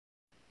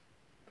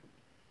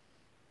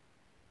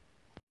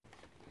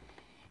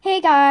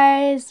Hey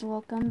guys,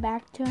 welcome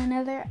back to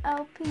another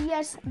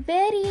LPS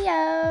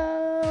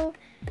video.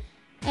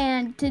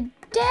 And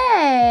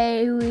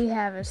today we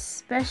have a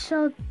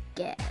special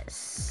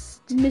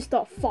guest,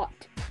 Mr. Fott.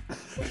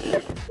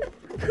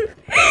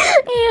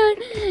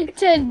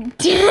 and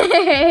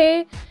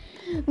today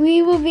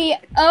we will be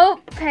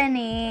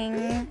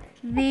opening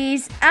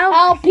these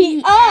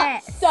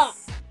LPS.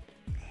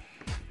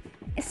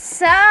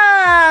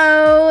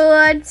 So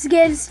let's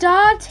get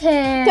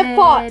started. The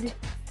Fott.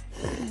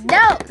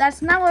 No,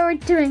 that's not what we're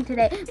doing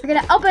today. We're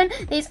gonna open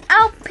these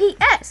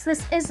LPS.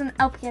 This is an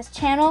LPS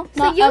channel.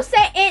 So you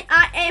say it,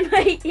 I am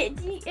an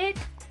idiot.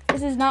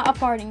 This is not a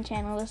farting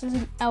channel. This is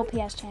an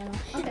LPS channel.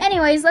 Okay.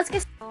 Anyways, let's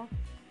get.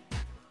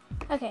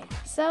 Okay,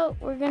 so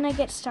we're gonna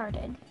get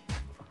started.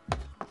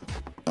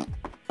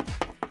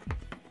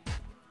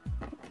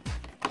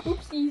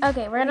 Oopsies.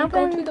 Okay, we're gonna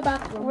Go open. to the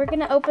bathroom. We're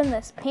gonna open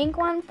this pink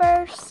one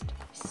first.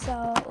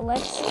 So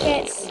let's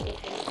get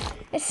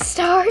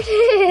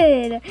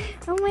started.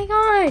 Oh my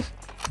gosh.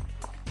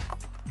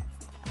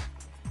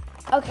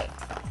 Okay.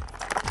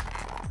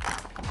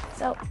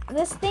 So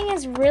this thing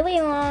is really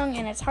long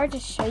and it's hard to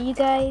show you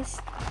guys.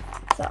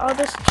 So I'll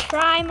just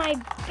try my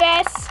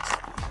best.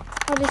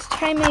 I'll just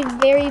try my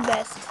very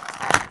best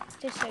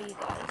to show you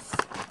guys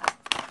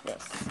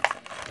this.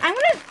 I'm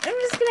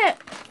just gonna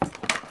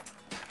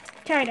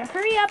try to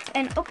hurry up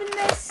and open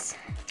this.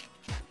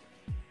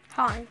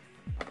 Hi.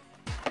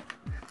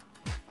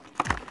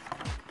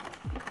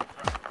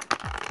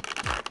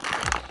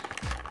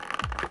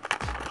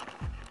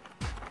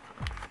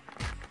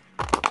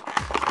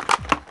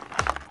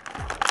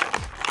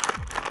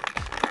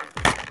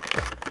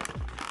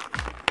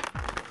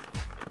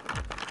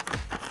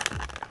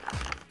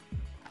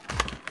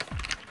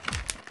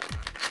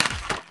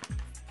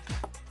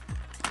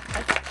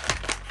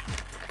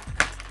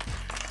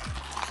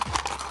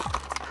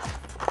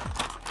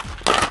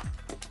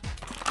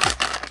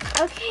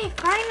 Okay,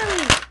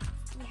 finally,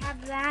 we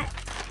have that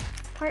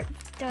part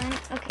done.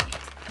 Okay.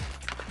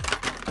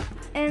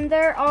 And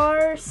there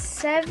are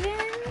seven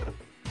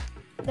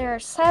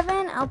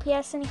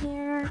LPS in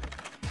here.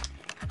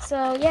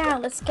 So yeah,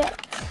 let's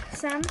get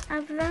some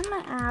of them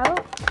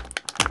out.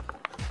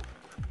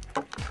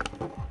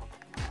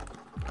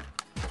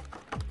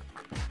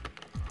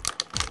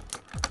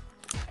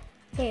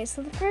 Okay,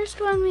 so the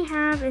first one we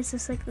have is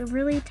this like the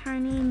really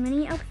tiny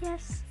mini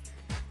LPS.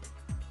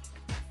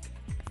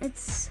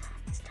 It's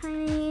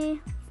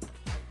tiny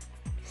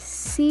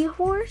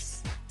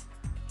seahorse.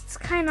 It's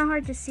kind of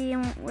hard to see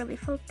and won't really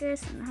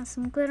focus, and it has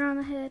some glitter on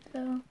the head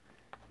though.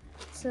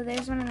 So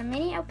there's one of the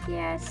mini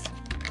LPS.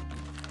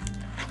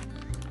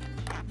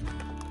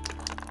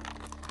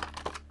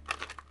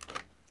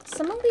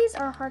 Some of these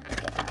are hard to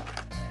get out.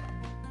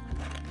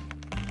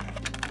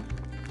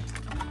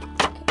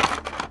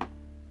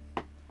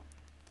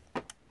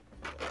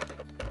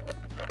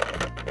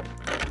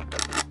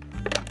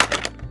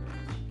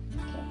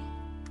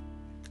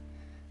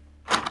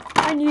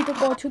 I need to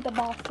go to the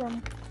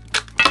bathroom.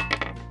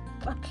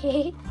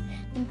 Okay,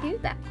 and do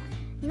that.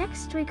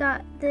 Next we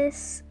got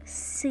this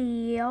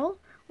seal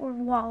or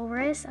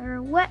walrus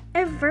or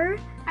whatever.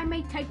 I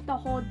may take the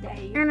whole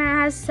day. And it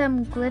has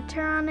some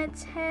glitter on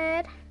its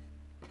head.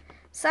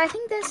 So I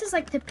think this is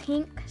like the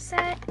pink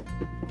set.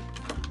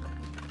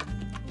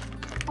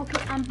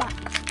 Okay, I'm back.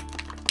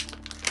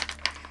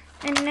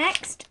 And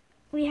next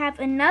we have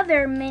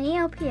another mini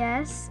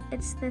LPS.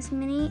 It's this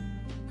mini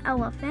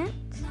elephant.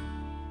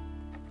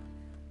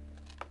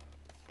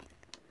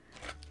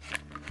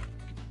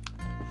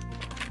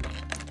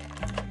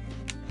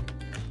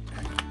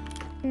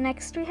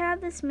 Next we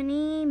have this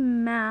mini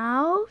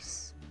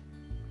mouse.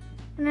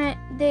 And I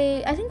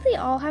think they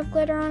all have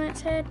glitter on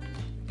its head.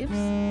 Oops.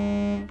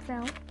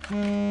 Fell.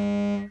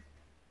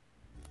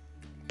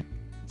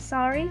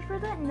 Sorry for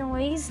that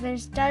noise.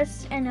 There's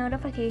just a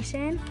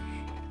notification.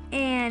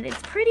 And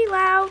it's pretty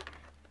loud.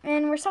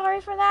 And we're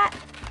sorry for that.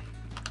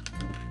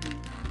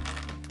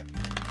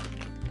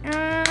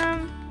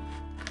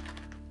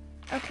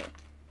 Okay.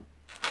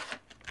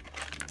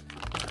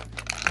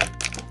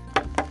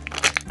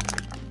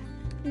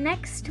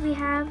 Next we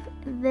have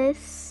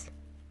this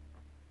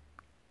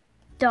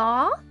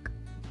dog,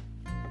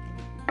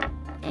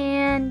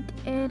 and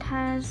it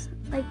has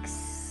like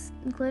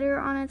glitter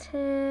on its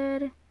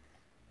head.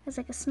 Has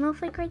like a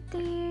snowflake right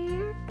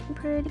there.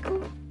 Pretty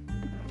cool.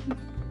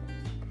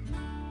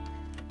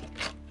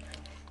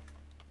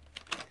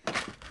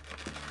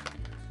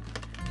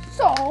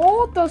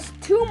 So, there's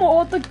two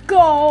more to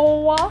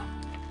go.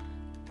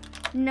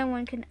 No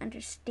one can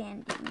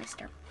understand you,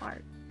 Mr.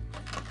 Fart.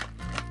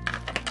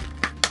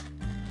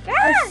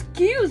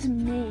 Excuse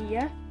me.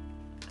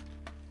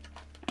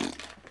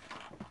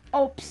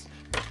 Oops.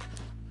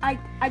 I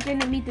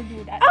didn't mean to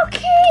do that.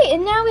 Okay,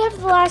 and now we have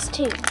the last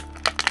two.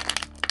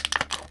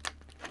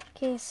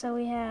 Okay, so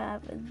we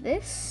have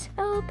this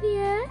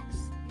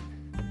LPS.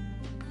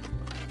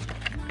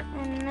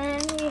 And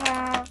then we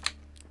have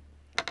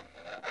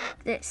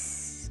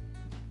this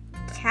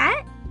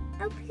cat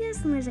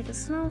LPS, and there's like a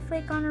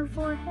snowflake on her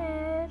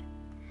forehead.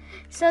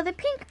 So the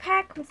pink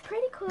pack was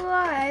pretty cool.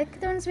 I like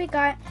the ones we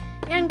got.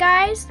 And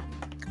guys,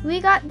 we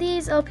got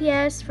these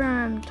LPS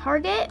from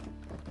Target.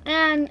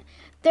 And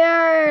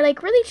they're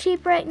like really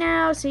cheap right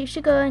now, so you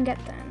should go and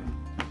get them.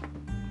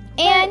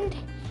 And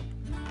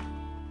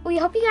we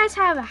hope you guys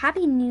have a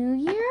happy new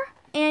year.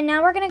 And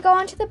now we're gonna go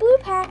on to the blue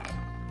pack.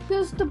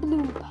 Here's the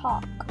blue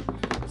pack.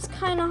 It's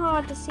kind of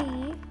hard to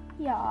see.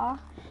 Yeah.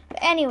 But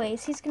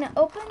anyways, he's gonna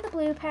open the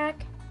blue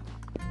pack.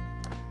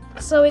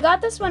 So we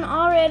got this one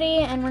already,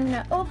 and we're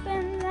gonna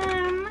open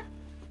them.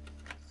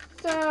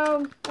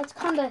 So that's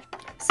kind of.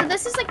 So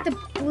this is like the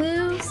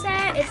blue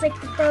set. It's like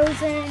the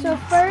frozen. So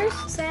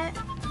first set.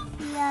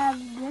 we have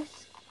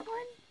this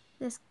one.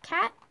 This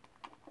cat,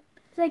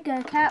 It's like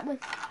a cat with.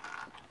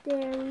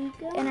 There we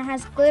go. and it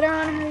has glitter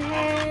on her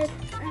head.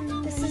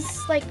 And This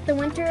is like the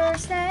winter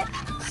set.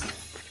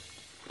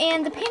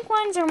 And the pink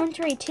ones are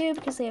wintry too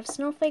because they have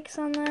snowflakes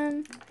on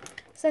them.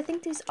 So I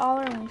think these all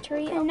are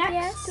wintry. And LPS.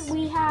 next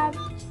we have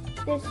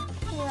this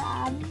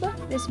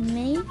crab. This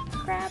mini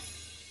crab.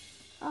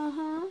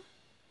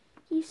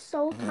 He's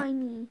so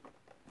tiny.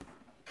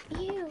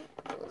 Ew.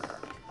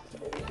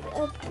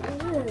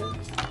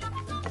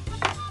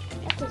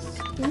 That's a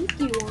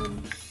stinky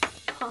one.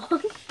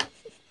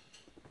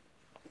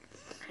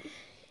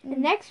 And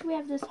next we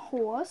have this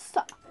horse.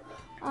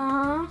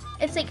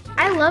 It's like,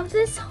 I love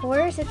this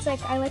horse. It's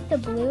like, I like the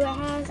blue it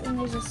has, and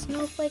there's a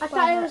snowflake I on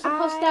thought it her was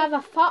supposed to eye, have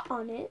a foot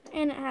on it.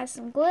 and it has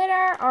some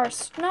glitter or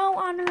snow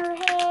on her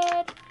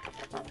head.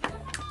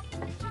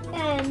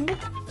 And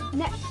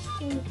next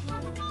we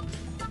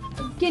have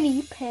a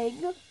guinea pig.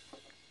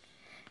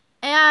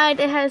 And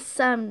it has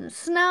some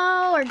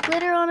snow or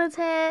glitter on its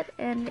head,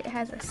 and it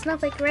has a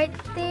snowflake right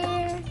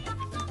there.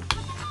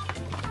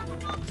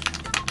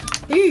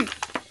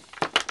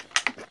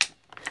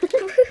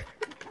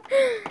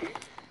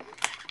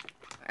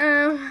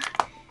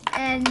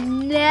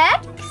 And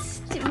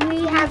next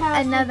we have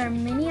another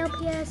mini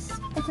LPS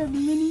It's a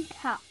mini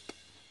cat.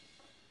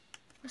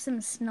 with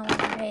some snow on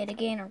her head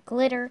again, or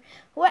glitter,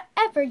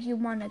 whatever you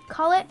want to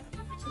call it.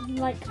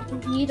 Like,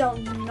 we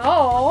don't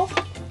know.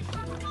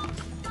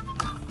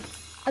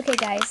 Okay,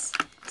 guys.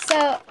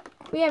 So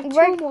We have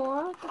We're- two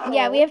more.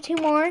 yeah, we have two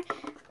more.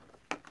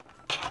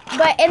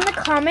 But in the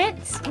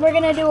comments, we're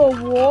gonna do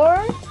a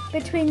war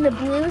between the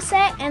blue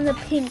set and the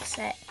pink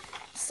set.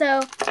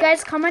 So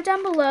guys, comment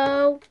down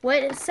below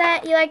what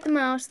set you like the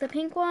most, the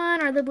pink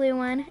one or the blue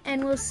one,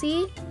 and we'll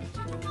see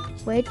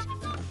which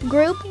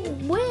group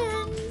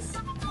wins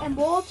And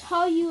we'll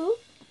tell you.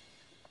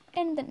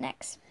 in the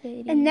next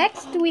video. And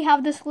next we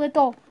have this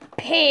little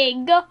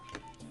pig.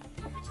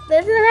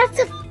 That's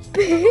a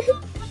big.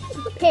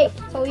 Pig.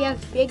 So he has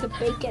big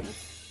bacon.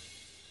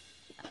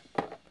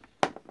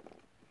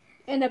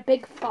 And a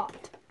big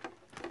fart.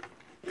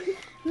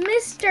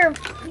 Mr.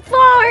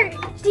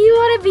 Fart, do you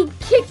want to be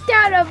kicked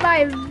out of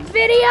my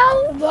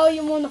video? Well,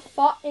 you want a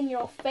fart in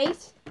your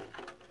face?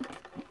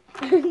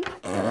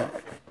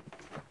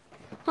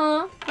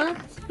 Huh?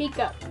 Speak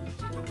up.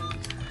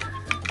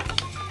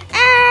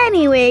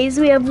 Anyways,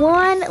 we have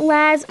one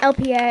last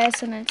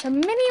LPS, and it's a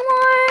mini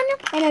one.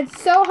 And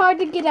it's so hard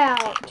to get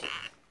out.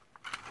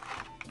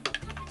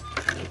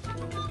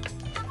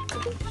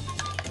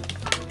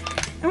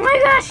 Oh my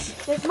gosh!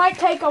 This might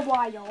take a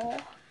while.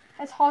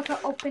 It's hard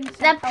to open.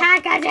 The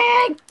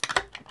packaging!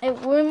 It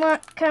will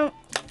not come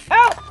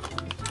out.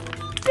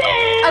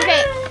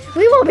 Okay,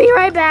 we will be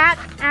right back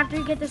after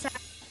we get this out.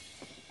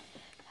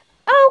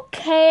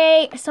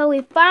 Okay, so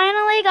we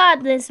finally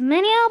got this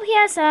mini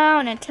LPS out,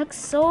 and it took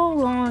so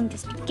long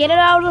just to get it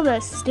out of the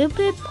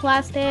stupid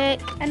plastic.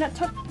 And it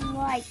took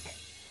like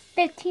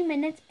 15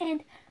 minutes.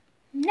 And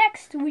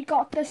next we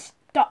got the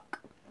duck.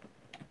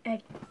 A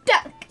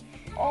duck.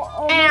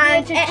 And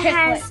And it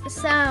has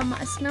some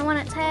snow on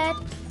its head.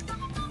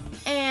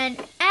 And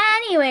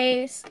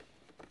anyways,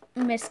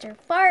 Mr.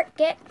 Fart,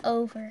 get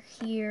over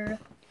here.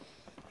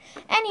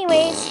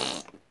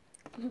 Anyways,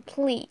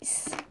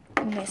 please,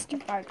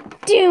 Mr. Fart,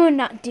 do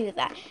not do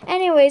that.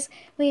 Anyways,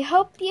 we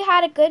hope you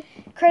had a good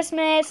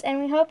Christmas,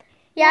 and we hope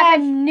you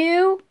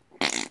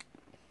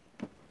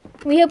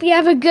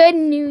have a good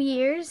New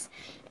Year's.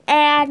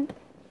 And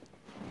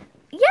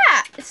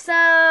yeah,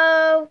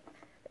 so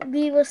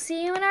we will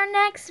see you in our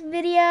next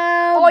video.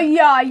 Oh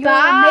yeah, you'll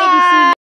maybe see. Bye.